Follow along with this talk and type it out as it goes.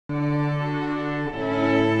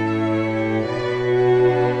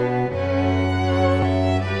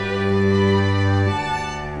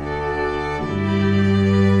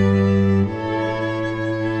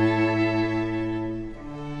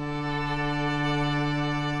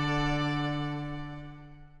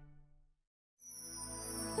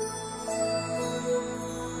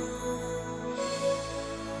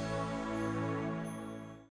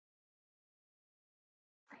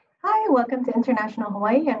welcome to International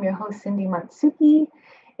Hawaii. I'm your host, Cindy Matsuki.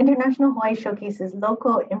 International Hawaii showcases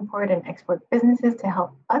local import and export businesses to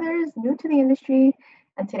help others new to the industry.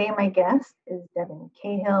 And today, my guest is Devin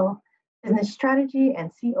Cahill, Business Strategy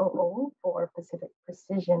and COO for Pacific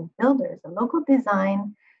Precision Builders, a local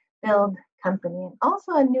design build company, and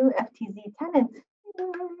also a new FTZ tenant,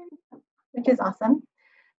 which is awesome.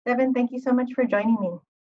 Devin, thank you so much for joining me.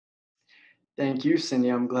 Thank you, Cindy.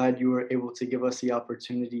 I'm glad you were able to give us the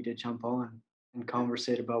opportunity to jump on and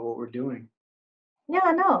conversate about what we're doing.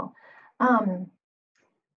 Yeah, no.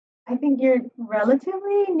 I think you're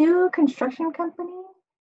relatively new construction company.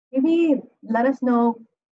 Maybe let us know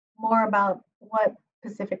more about what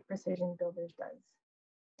Pacific Precision Builders does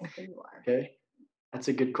and who you are. Okay, that's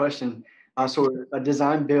a good question. So we're a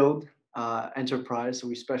design build enterprise. So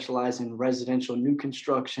we specialize in residential new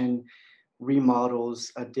construction,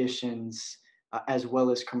 remodels, additions, as well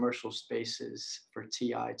as commercial spaces for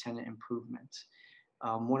TI, tenant improvement.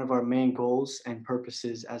 One of our main goals and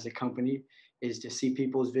purposes as a company is to see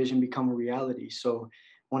people's vision become a reality. So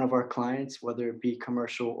one of our clients, whether it be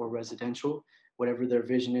commercial or residential, whatever their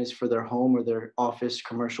vision is for their home or their office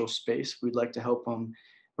commercial space, we'd like to help them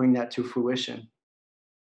bring that to fruition.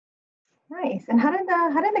 Nice. And how did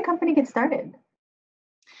the company get started?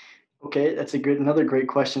 Okay, that's another great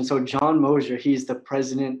question. So John Mosier, he's the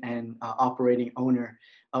president and operating owner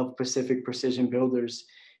of Pacific Precision Builders.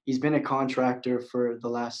 He's been a contractor for the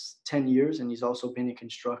last 10 years, and he's also been in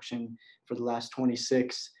construction for the last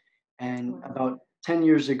 26. And about 10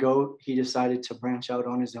 years ago, he decided to branch out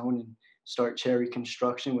on his own and start Cherry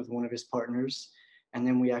Construction with one of his partners. And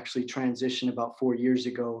then we actually transitioned about 4 years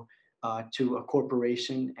ago to a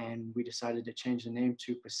corporation, and we decided to change the name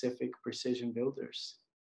to Pacific Precision Builders.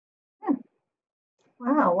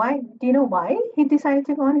 Wow. Why? Do you know why he decided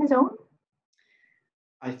to go on his own?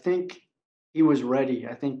 I think he was ready.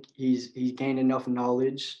 I think he's gained enough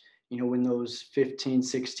knowledge, in those 15,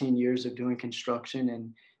 16 years of doing construction,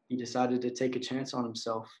 and he decided to take a chance on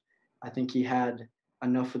himself. I think he had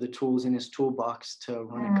enough of the tools in his toolbox to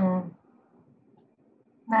run a company.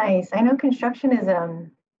 Nice. I know construction is a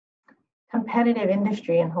competitive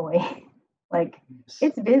industry in Hawaii.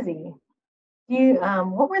 It's busy.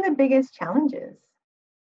 What were the biggest challenges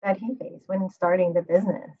that he faced when starting the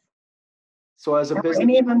business? So as a business, were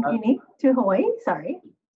any of them unique to Hawaii? Sorry.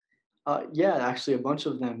 Yeah, actually a bunch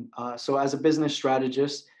of them. So as a business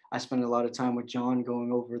strategist, I spend a lot of time with John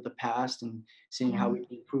going over the past and seeing how we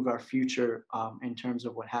can improve our future in terms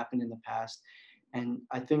of what happened in the past. And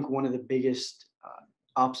I think one of the biggest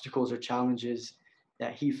obstacles or challenges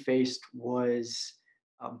that he faced was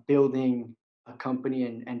building a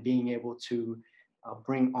company and being able to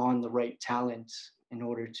bring on the right talent in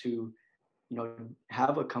order to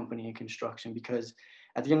have a company in construction. Because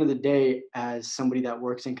at the end of the day, as somebody that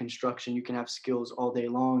works in construction, you can have skills all day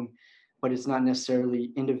long, but it's not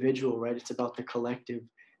necessarily individual, right? It's about the collective.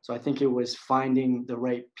 So I think it was finding the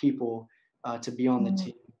right people to be on the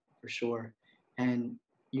team for sure. And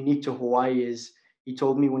unique to Hawaii is, he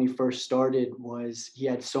told me when he first started, was he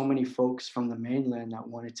had so many folks from the mainland that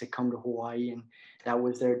wanted to come to Hawaii, and that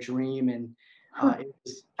was their dream. And it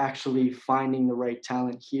was actually finding the right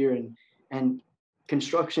talent here. And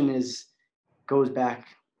construction goes back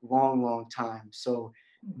long time. So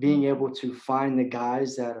being able to find the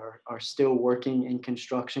guys that are still working in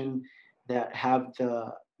construction, that have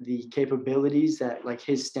the capabilities that, like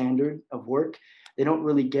his standard of work, they don't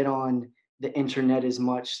really get on the internet as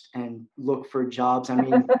much and look for jobs. I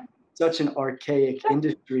mean, such an archaic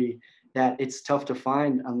industry that it's tough to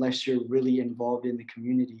find unless you're really involved in the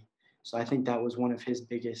community. So I think that was one of his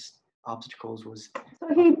biggest obstacles.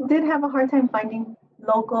 So he did have a hard time finding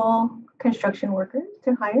local construction workers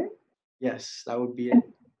to hire? Yes, that would be it.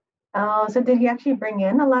 So did he actually bring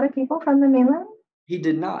in a lot of people from the mainland? He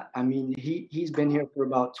did not. I mean, he's been here for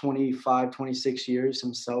about 25, 26 years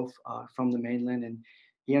himself from the mainland, and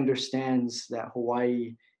he understands that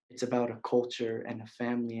Hawaii, it's about a culture and a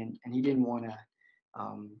family, and he didn't want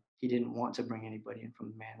to bring anybody in from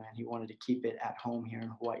the mainland. He wanted to keep it at home here in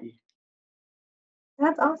Hawaii.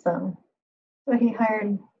 That's awesome. So he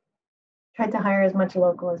tried to hire as much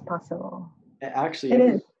local as possible. Actually, it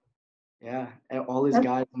is. Yeah, all his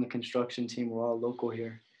guys on the construction team were all local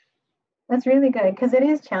here. That's really good, because it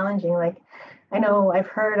is challenging. Like, I know I've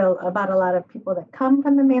heard about a lot of people that come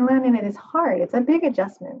from the mainland, and it is hard. It's a big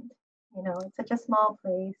adjustment. It's such a small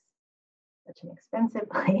place, such an expensive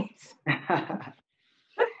place.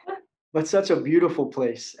 But such a beautiful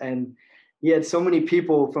place. And he had so many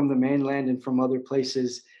people from the mainland and from other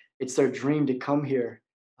places. It's their dream to come here.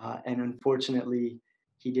 And unfortunately,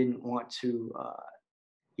 he didn't want to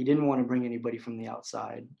he didn't want to bring anybody from the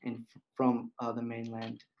outside and from the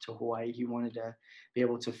mainland to Hawaii. He wanted to be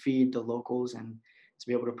able to feed the locals and to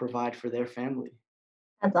be able to provide for their family.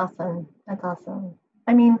 That's awesome. That's awesome.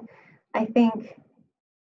 I mean, I think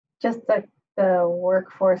just the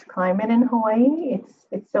workforce climate in Hawaii,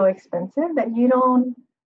 it's so expensive that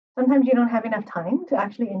sometimes you don't have enough time to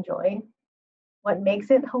actually enjoy what makes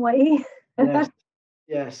it Hawaii. Yes,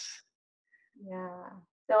 yes, Yeah.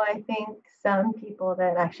 So I think some people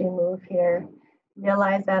that actually move here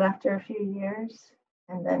realize that after a few years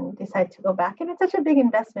and then decide to go back. And it's such a big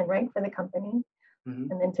investment, right, for the company. hmm,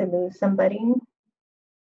 And then to lose somebody,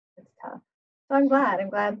 it's tough. So I'm glad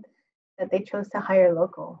that they chose to hire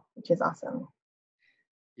local, which is awesome.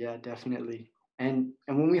 yeah, definitely. And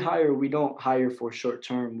when we hire, we don't hire for short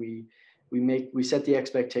term. We set the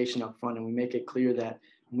expectation up front, and we make it clear that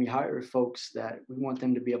when we hire folks, that we want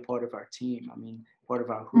them to be a part of our team. I mean, part of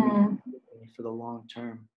our Hui Mm, for the long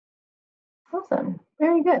term. awesome.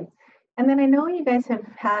 Very good. And then I know you guys have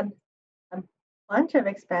had a bunch of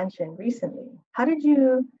expansion recently. How did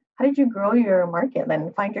you grow your market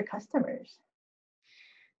and find your customers?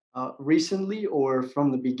 Recently or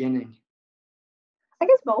from the beginning? I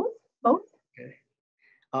guess both. Both. Okay.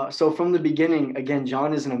 So from the beginning, again,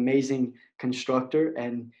 John is an amazing constructor,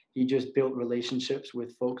 and he just built relationships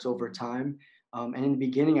with folks over time. And in the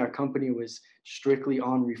beginning, our company was strictly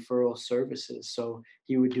on referral services. So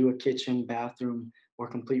he would do a kitchen, bathroom, or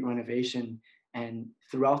complete renovation. And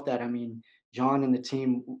throughout that, I mean, John and the team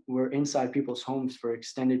were inside people's homes for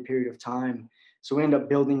extended period of time. So we end up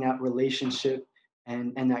building that relationship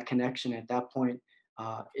and that connection. At that point,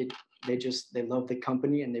 it they love the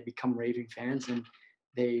company and they become raving fans. And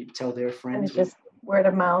they tell their And friends, it's just word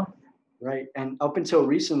of mouth. right? And up until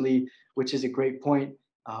recently, which is a great point,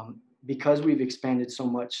 because we've expanded so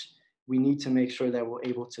much, we need to make sure that we're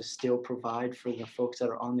able to still provide for the folks that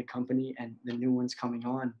are on the company and the new ones coming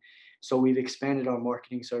on. So we've expanded our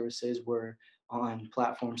marketing services. We're on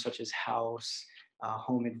platforms such as House,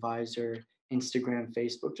 Home Advisor, Instagram,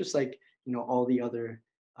 Facebook, just like all the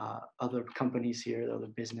other companies here, the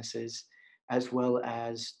other businesses, as well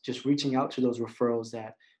as just reaching out to those referrals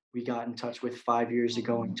that we got in touch with 5 years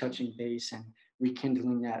ago and touching base and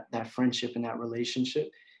rekindling that friendship and that relationship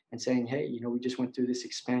and saying, hey, we just went through this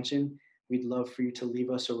expansion. We'd love for you to leave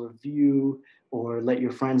us a review or let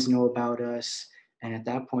your friends know about us. And at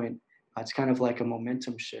that point, it's kind of like a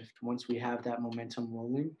momentum shift. Once we have that momentum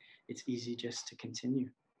rolling, it's easy just to continue.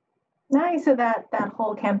 Nice. So that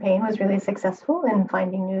whole campaign was really successful in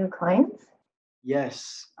finding new clients.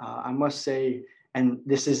 Yes, I must say, and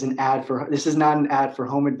this is not an ad for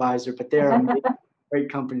Home Advisor, but they're a great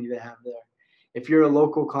company to have there. If you're a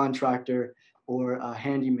local contractor or a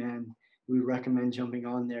handyman, we recommend jumping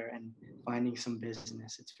on there and finding some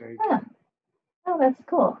business. It's very good. Yeah. Oh, that's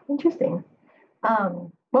cool. Interesting.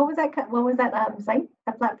 What was that site,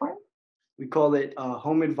 that platform? We call it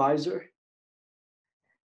Home Advisor.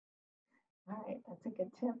 All right, that's a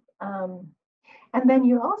good tip. And then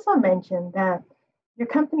you also mentioned that your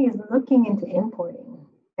company is looking into importing.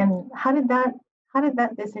 And how did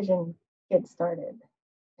that decision get started?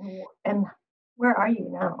 And where are you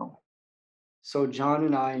now? So John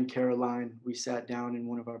and I and Caroline, we sat down in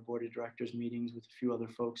one of our board of directors meetings with a few other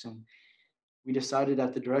folks, and we decided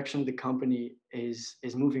that the direction of the company is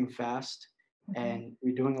moving fast, Mhm. and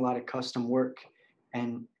we're doing a lot of custom work.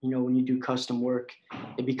 And when you do custom work,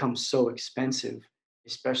 it becomes so expensive,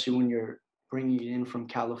 especially when you're bringing it in from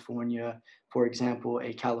California. For example,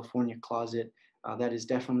 a California closet that is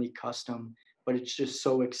definitely custom, but it's just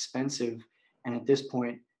so expensive. And at this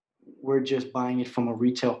point, we're just buying it from a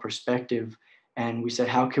retail perspective. And we said,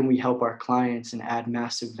 how can we help our clients and add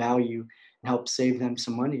massive value and help save them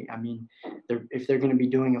some money? I mean, if they're going to be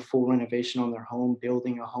doing a full renovation on their home,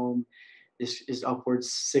 building a home, this is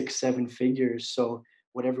upwards 6, 7 figures. So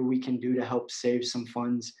whatever we can do to help save some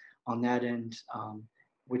funds on that end,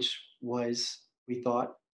 which was, we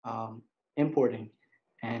thought, importing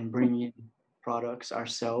and bringing in products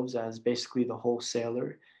ourselves as basically the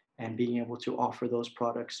wholesaler and being able to offer those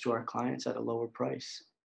products to our clients at a lower price.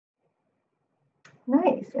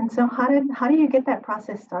 Nice. And so how do you get that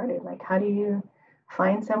process started? Like how do you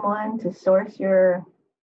find someone to source your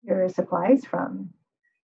supplies from?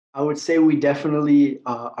 I would say we definitely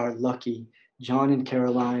are lucky. John and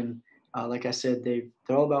Caroline, like I said, they're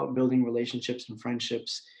all about building relationships and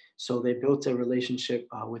friendships. So they built a relationship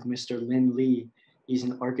with Mr. Lin Lee. He's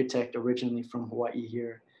an architect originally from Hawaii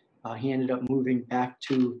here. He ended up moving back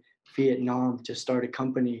to Vietnam to start a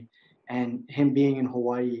company. And him being in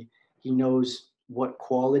Hawaii, he knows what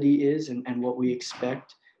quality is and what we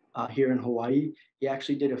expect here in Hawaii. He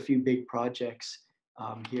actually did a few big projects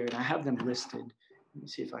here, and I have them listed. Let me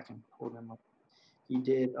see if I can pull them up. He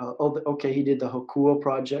did, he did the Hokua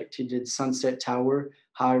project. He did Sunset Tower,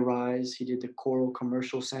 High Rise. He did the Coral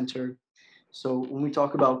Commercial Center. So when we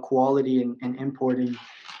talk about quality and importing,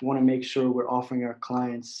 we want to make sure we're offering our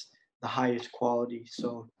clients the highest quality.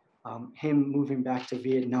 So him moving back to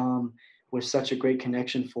Vietnam was such a great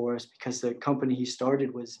connection for us because the company he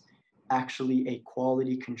started was actually a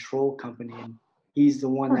quality control company. And he's the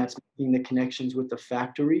one that's making the connections with the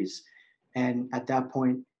factories. And at that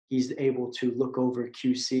point, he's able to look over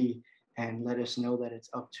QC and let us know that it's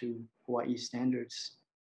up to Hawaii standards.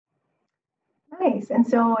 Nice. And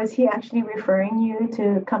so is he actually referring you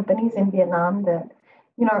to companies in Vietnam that,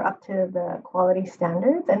 are up to the quality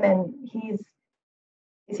standards? And then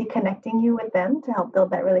is he connecting you with them to help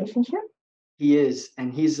build that relationship? He is,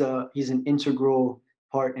 and he's an integral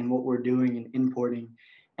part in what we're doing in importing.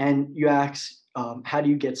 And you ask, how do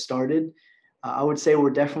you get started? I would say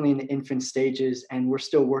we're definitely in the infant stages, and we're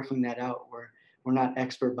still working that out. We're not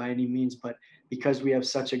expert by any means, but because we have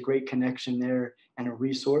such a great connection there and a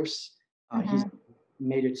resource, he's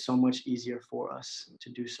made it so much easier for us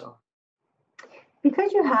to do so.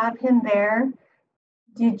 Because you have him there,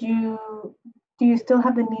 do you still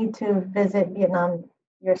have the need to visit Vietnam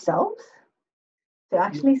yourselves to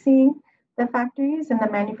actually see the factories and the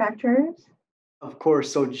manufacturers? Of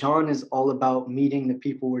course. So John is all about meeting the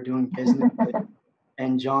people we're doing business with.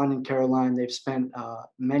 And John and Caroline, they've spent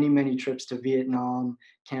many, many trips to Vietnam,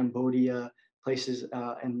 Cambodia, places,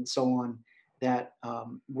 and so on, that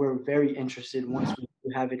we're very interested, once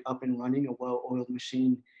we have it up and running, a well-oiled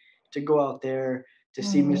machine, to go out there, to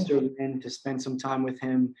see Mr. Lin, to spend some time with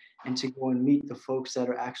him, and to go and meet the folks that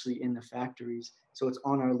are actually in the factories. So it's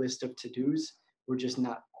on our list of to-dos. We're just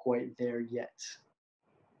not quite there yet.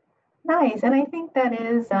 Nice. And I think that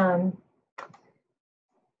is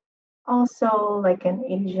also like an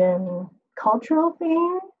Asian cultural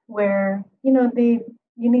thing where,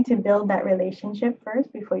 you need to build that relationship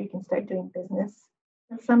first before you can start doing business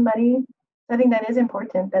with somebody. So I think that is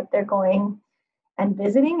important that they're going and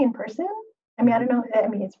visiting in person. I mean, I don't know. I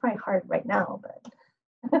mean, it's probably hard right now,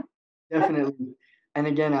 but. Definitely. And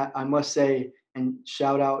again, I must say, and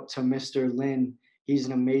shout out to Mr. Lin. He's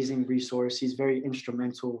an amazing resource. He's very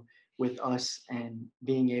instrumental with us and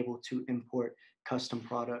being able to import custom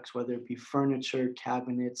products, whether it be furniture,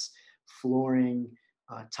 cabinets, flooring,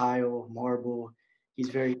 tile, marble. He's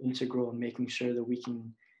very integral in making sure that we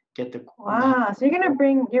can get the. Wow. So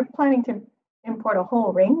you're planning to import a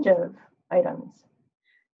whole range of items.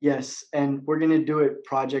 Yes. And we're going to do it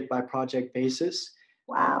project by project basis.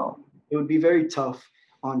 Wow. It would be very tough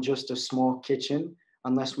on just a small kitchen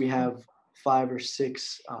unless we have 5 or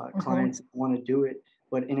 6 clients that want to do it.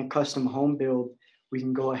 But in a custom home build, we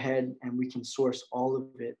can go ahead and we can source all of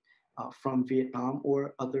it from Vietnam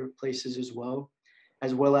or other places as well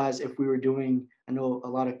as if we were doing, I know a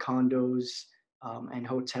lot of condos and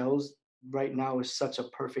hotels right now is such a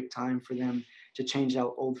perfect time for them to change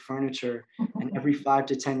out old furniture. And every 5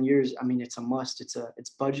 to 10 years, I mean, it's a must.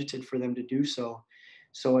 It's budgeted for them to do so.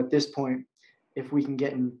 So at this point, if we can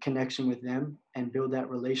get in connection with them and build that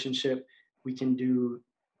relationship, we can do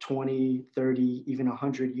 20, 30, even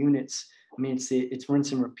 100 units. I mean, it's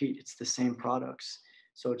rinse and repeat. It's the same products.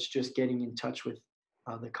 So it's just getting in touch with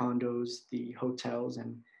the condos, the hotels,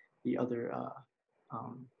 and the other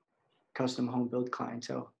custom home build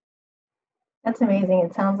clientele. That's amazing.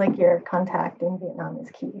 It sounds like your contact in Vietnam is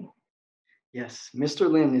key. Yes, Mr.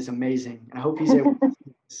 Lin is amazing. I hope he's able to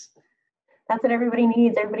see this. That's what everybody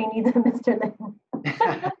needs. Everybody needs a Mr. Lin.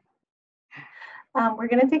 We're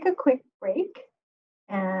going to take a quick break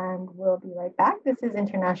and we'll be right back. This is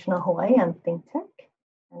International Hawaii on ThinkTech,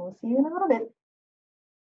 and we'll see you in a little bit.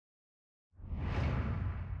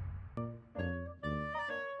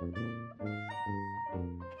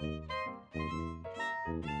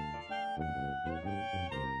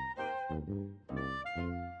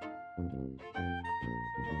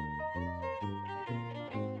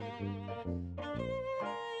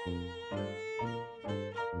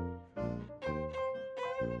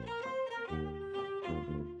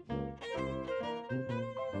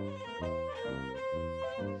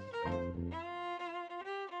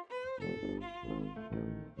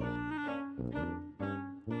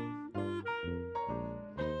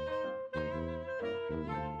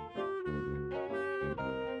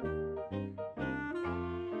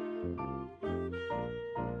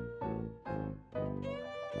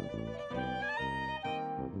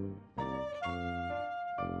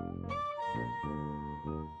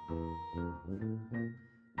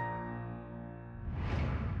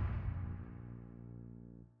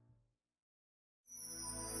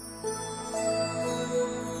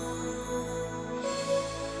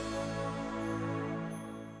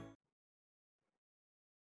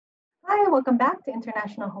 Hi, welcome back to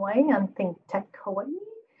International Hawaii on ThinkTech Hawaii.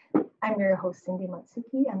 I'm your host, Cindy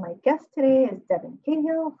Matsuki, and my guest today is Devin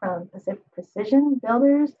Cahill from Pacific Precision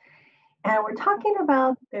Builders. And we're talking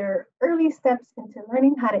about their early steps into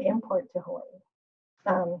learning how to import to Hawaii.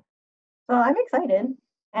 So I'm excited,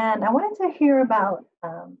 and I wanted to hear about,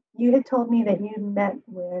 you had told me that you met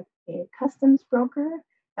with a customs broker,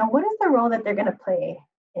 and what is the role that they're going to play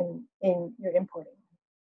in your importing?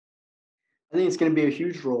 I think it's going to be a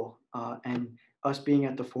huge role. And us being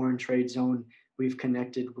at the Foreign Trade Zone, we've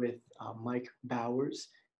connected with Mike Bowers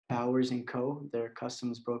and Co., their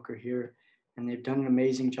customs broker here, and they've done an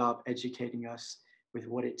amazing job educating us with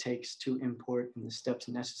what it takes to import and the steps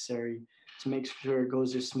necessary to make sure it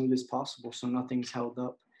goes as smooth as possible so nothing's held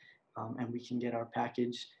up and we can get our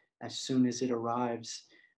package as soon as it arrives.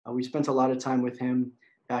 We spent a lot of time with him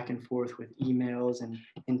back and forth with emails and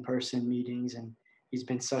in-person meetings, and he's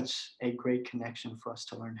been such a great connection for us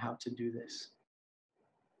to learn how to do this.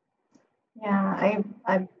 Yeah,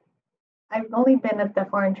 I've only been at the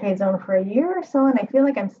Foreign Trade Zone for a year or so, and I feel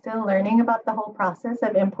like I'm still learning about the whole process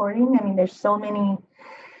of importing. I mean, there's so many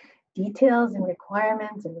details and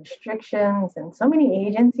requirements and restrictions, and so many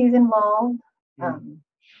agencies involved.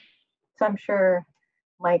 So I'm sure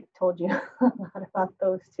Mike told you a lot about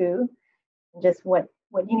those too, and just what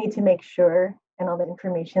you need to make sure, and all the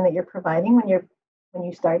information that you're providing when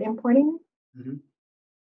you start importing. Mm-hmm.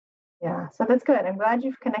 Yeah, so that's good. I'm glad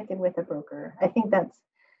you've connected with a broker. I think that's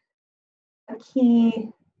a key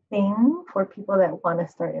thing for people that want to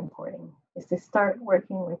start importing, is to start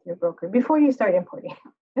working with your broker before you start importing.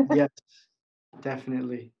 Yes,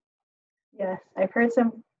 definitely. Yes, I've heard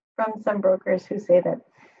from some brokers who say that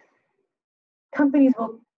companies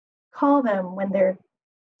will call them when their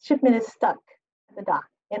shipment is stuck at the dock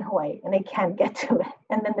in Hawaii and they can't get to it.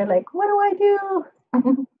 And then they're like, what do I do?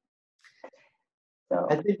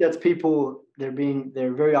 I think that's people, they're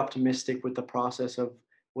very optimistic with the process of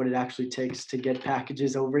what it actually takes to get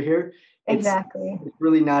packages over here. Exactly. It's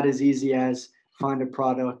really not as easy as find a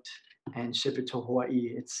product and ship it to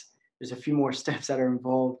Hawaii. There's a few more steps that are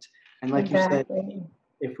involved. And like you said,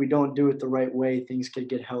 if we don't do it the right way, things could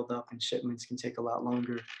get held up and shipments can take a lot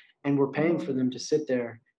longer. And we're paying for them to sit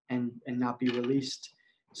there and not be released.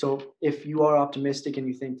 So if you are optimistic and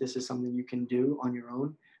you think this is something you can do on your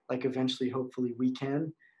own, like eventually, hopefully we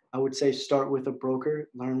can, I would say start with a broker,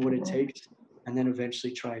 learn what it takes, and then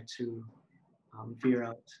eventually try to veer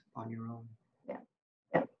out on your own.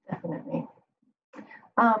 Yeah, definitely.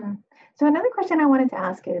 So another question I wanted to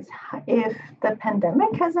ask is if the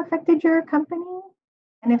pandemic has affected your company,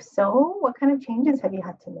 and if so, what kind of changes have you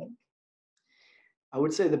had to make? I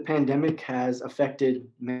would say the pandemic has affected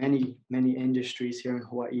many, many industries here in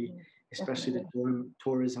Hawaii, especially the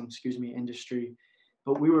tourism, industry.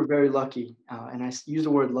 But we were very lucky, and I use the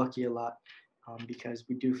word lucky a lot because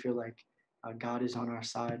we do feel like God is on our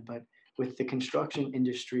side. But with the construction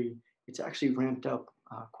industry, it's actually ramped up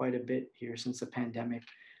quite a bit here since the pandemic.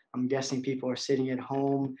 I'm guessing people are sitting at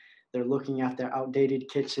home, they're looking at their outdated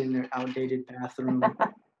kitchen, their outdated bathroom,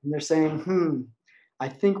 and they're saying, I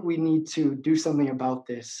think we need to do something about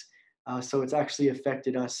this. So it's actually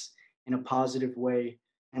affected us in a positive way,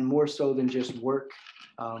 and more so than just work.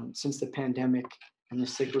 Since the pandemic and the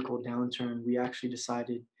cyclical downturn, we actually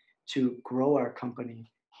decided to grow our company,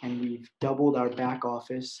 and we've doubled our back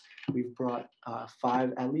office. We've brought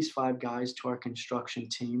at least five guys to our construction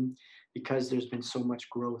team because there's been so much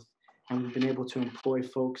growth, and we've been able to employ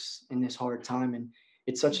folks in this hard time. And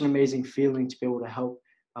it's such an amazing feeling to be able to help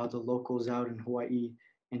the locals out in Hawaii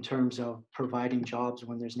in terms of providing jobs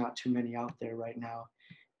when there's not too many out there right now.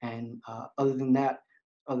 And other than that,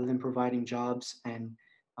 other than providing jobs and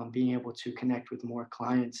being able to connect with more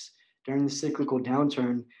clients during the cyclical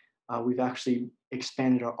downturn, we've actually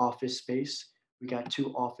expanded our office space. We got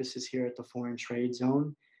 2 offices here at the Foreign Trade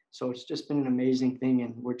Zone. So it's just been an amazing thing,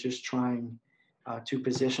 and we're just trying to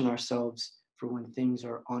position ourselves for when things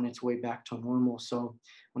are on its way back to normal. So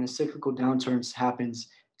when a cyclical downturn happens,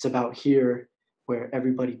 it's about here where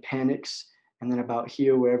everybody panics, and then about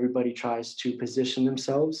here where everybody tries to position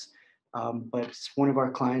themselves. But one of our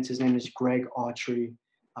clients, his name is Greg Autry.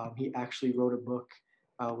 He actually wrote a book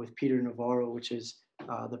with Peter Navarro, which is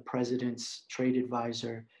the president's trade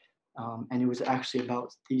advisor. And it was actually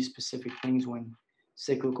about these specific things. When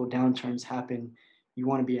cyclical downturns happen, you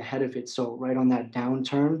want to be ahead of it. So right on that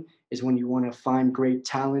downturn is when you want to find great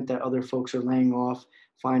talent that other folks are laying off,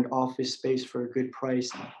 find office space for a good price.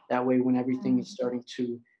 That way, when everything is starting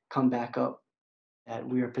to come back up, that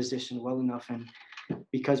we are positioned well enough. And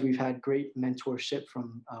because we've had great mentorship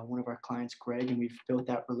from one of our clients, Greg, and we've built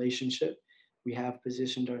that relationship, we have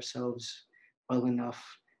positioned ourselves well enough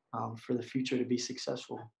for the future to be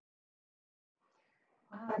successful.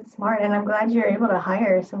 Wow, that's smart. And I'm glad you're able to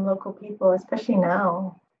hire some local people, especially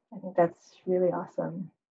now. I think that's really awesome.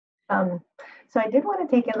 Um, so I did want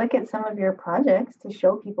to take a look at some of your projects to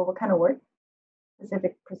show people what kind of work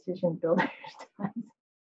Civic Precision Builders does.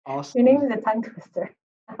 Your name Awesome. is a tongue twister.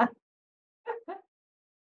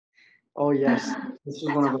 Oh yes, this was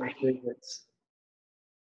That's one so of our pretty. favorites.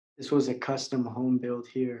 This was a custom home build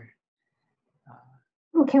here. Uh,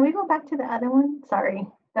 Oh, can we go back to the other one? Sorry,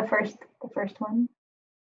 the first one.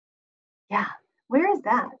 Yeah. Where is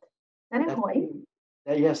that? Is that in that's Hawaii?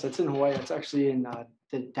 yes, that's in Hawaii. That's actually in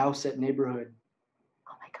the Dowsett neighborhood.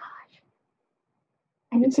 Oh my gosh.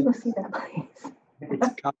 I need It's to in, go see that place. it's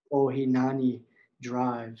Kapohinani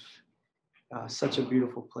Drive. Such a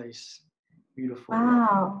beautiful place. Beautiful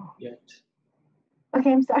Wow. project.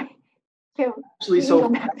 Okay, I'm sorry. Can Actually, we can so go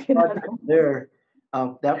for back to the other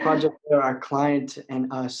one? that project there, our client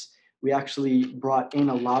and us, we actually brought in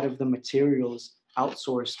a lot of the materials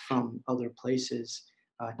outsourced from other places,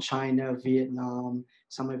 China, Vietnam.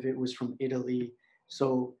 Some of it was from Italy.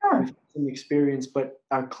 So Huh. we've had some experience, but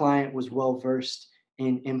our client was well versed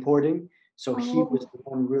in importing. So he was Oh, the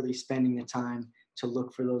one really spending the time to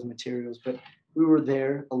look for those materials. But we were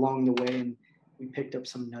there along the way and we picked up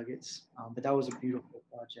some nuggets. But that was a beautiful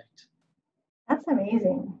project. that's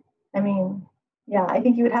amazing. I mean, yeah, I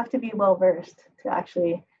think you would have to be well versed to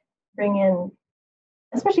actually bring in,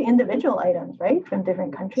 especially individual items, right, from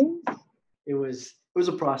different countries. It was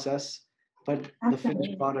a process, but the That's finished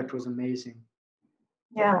amazing. product was amazing.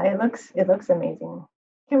 Yeah, it looks amazing.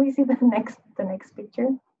 Can we see the next picture?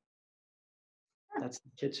 That's the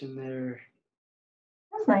kitchen there.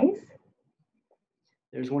 That's nice.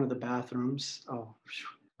 There's one of the bathrooms. Oh,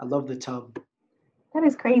 I love the tub. That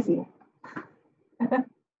is crazy.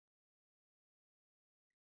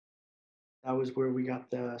 That was where we got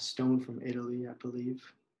the stone from Italy, I believe.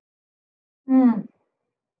 Mm,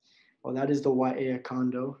 Well, that is the Waiea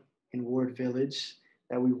condo in Ward Village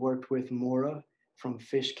that we worked with Mora from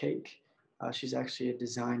Fish Cake. She's actually a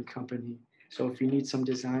design company. So if you need some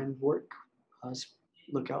design work, uh,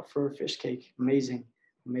 look out for Fish Cake. Amazing,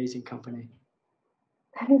 amazing company.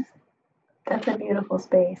 that is that's a beautiful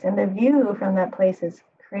space, and the view from that place is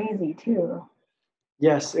crazy too.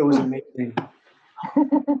 Yes, it was amazing.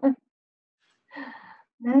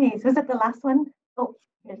 Nice. Was it the last one? Oh,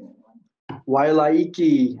 here's another one.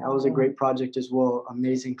 Wailaiki, that was a great project as well.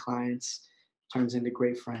 Amazing clients, turns into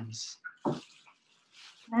great friends.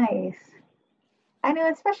 Nice. I know,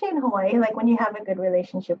 especially in Hawaii, like when you have a good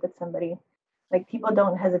relationship with somebody, like people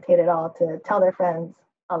don't hesitate at all to tell their friends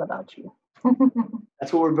all about you.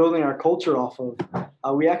 That's what we're building our culture off of.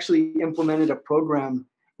 We actually implemented a program.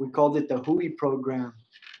 We called it the Hui program.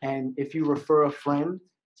 And if you refer a friend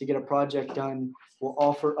to get a project done, we'll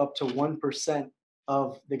offer up to 1%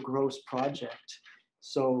 of the gross project.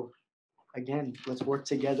 So again, let's work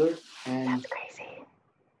together and That's crazy.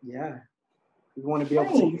 yeah, we want to be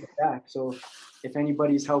able to Nice. give back. So if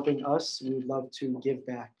anybody's helping us, we would love to give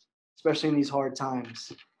back, especially in these hard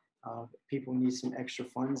times. People need some extra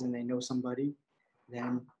funds and they know somebody,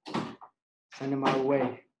 then send them our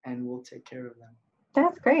way and we'll take care of them.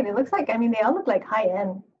 That's great. It looks like, I mean, they all look like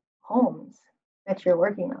high-end homes that you're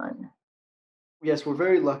working on. Yes, we're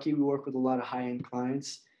very lucky. We work with a lot of high-end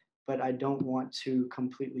clients, but I don't want to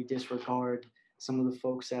completely disregard some of the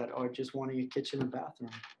folks that are just wanting a kitchen and bathroom.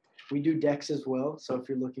 We do decks as well, so if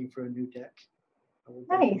you're looking for a new deck, I will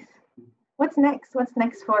Nice. definitely. What's next? What's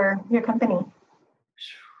next for your company?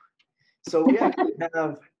 So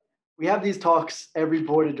we have these talks every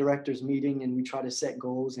board of directors meeting, and we try to set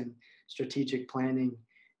goals and strategic planning.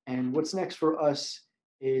 And what's next for us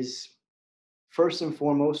is first and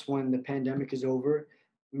foremost, when the pandemic is over,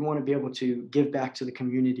 we want to be able to give back to the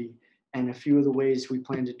community. And a few of the ways we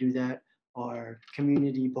plan to do that are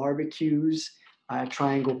community barbecues,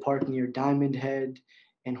 Triangle Park near Diamond Head,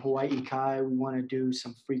 and Hawaii Kai. We want to do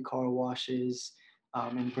some free car washes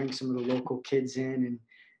and bring some of the local kids in and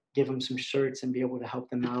give them some shirts and be able to help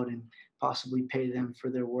them out and possibly pay them for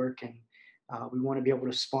their work. And we want to be able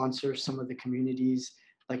to sponsor some of the communities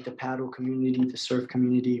like the paddle community, the surf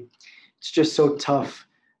community. It's just so tough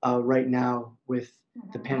right now with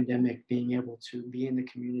the pandemic, being able to be in the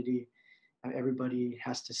community. Everybody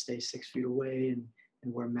has to stay 6 feet away and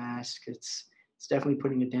wear masks. It's definitely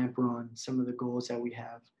putting a damper on some of the goals that we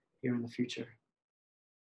have here in the future.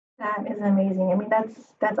 That is amazing. I mean,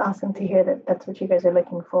 that's awesome to hear that that's what you guys are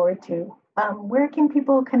looking forward to. Where can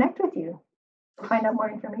people connect with you to find out more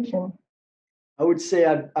information? I would say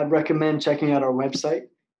I'd recommend checking out our website.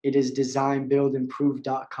 It is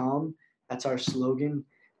designbuildimprove.com. That's our slogan.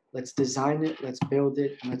 let's design it, let's build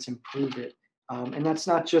it, and let's improve it. And that's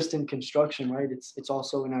not just in construction, right? It's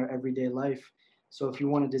also in our everyday life. So if you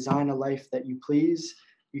want to design a life that you please,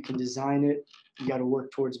 you can design it. You got to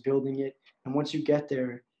work towards building it. And once you get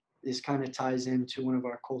there, this kind of ties into one of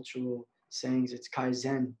our cultural sayings. It's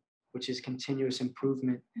Kaizen, which is continuous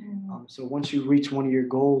improvement. So once you reach one of your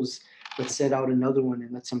goals, let's set out another one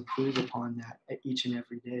and let's improve upon that each and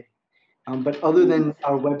every day. But other than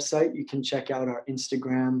our website, you can check out our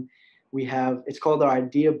Instagram. It's called our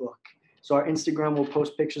idea book. So our Instagram will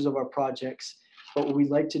post pictures of our projects, but what we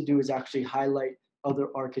like to do is actually highlight other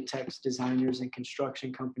architects, designers, and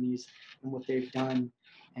construction companies and what they've done,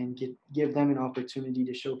 and give them an opportunity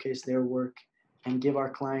to showcase their work and give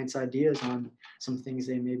our clients ideas on some things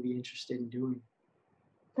they may be interested in doing.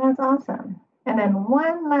 That's awesome. And then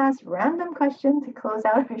one last random question to close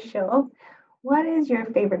out our show. What is your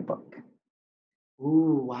favorite book?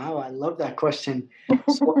 Ooh, wow, I love that question.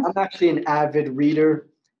 So I'm actually an avid reader,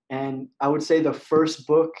 and I would say the first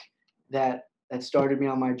book that started me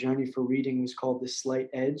on my journey for reading was called The Slight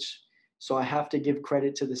Edge. So I have to give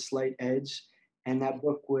credit to The Slight Edge, and that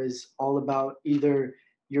book was all about either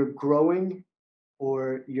you're growing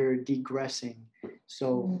or you're degressing.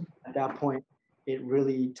 So at that point, it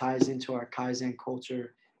really ties into our Kaizen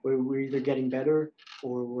culture, where we're either getting better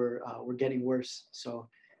or we're getting worse. So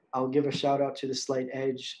I'll give a shout out to The Slight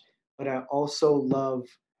Edge, but I also love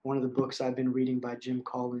one of the books I've been reading by Jim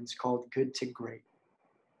Collins called Good to Great.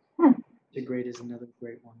 To Great is another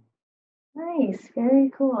great one. Nice, very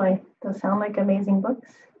cool. Those sound like amazing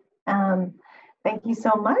books. Thank you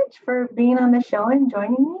so much for being on the show and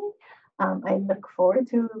joining me. I look forward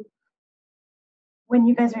to when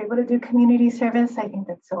you guys are able to do community service. I think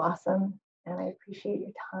that's so awesome. And I appreciate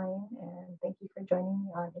your time. And thank you for joining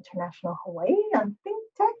me on International Hawaii on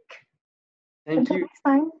ThinkTech. Thank Until you. next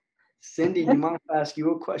time. Cindy, do you mind if I ask you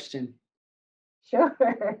a question? Sure.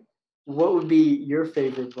 What would be your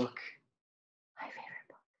favorite book? My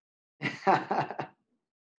favorite book.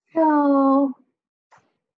 So,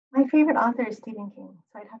 my favorite author is Stephen King.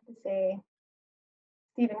 So I'd have to say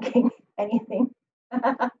Stephen King, anything.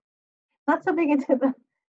 Not so big into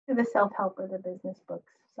the self-help or the business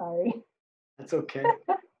books. Sorry. That's okay.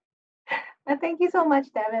 Thank you so much,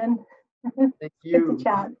 Devin. Thank you. Good to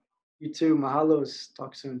chat. You too. Mahalos.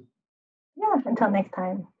 Talk soon. Yeah, until next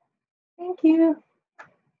time. Thank you.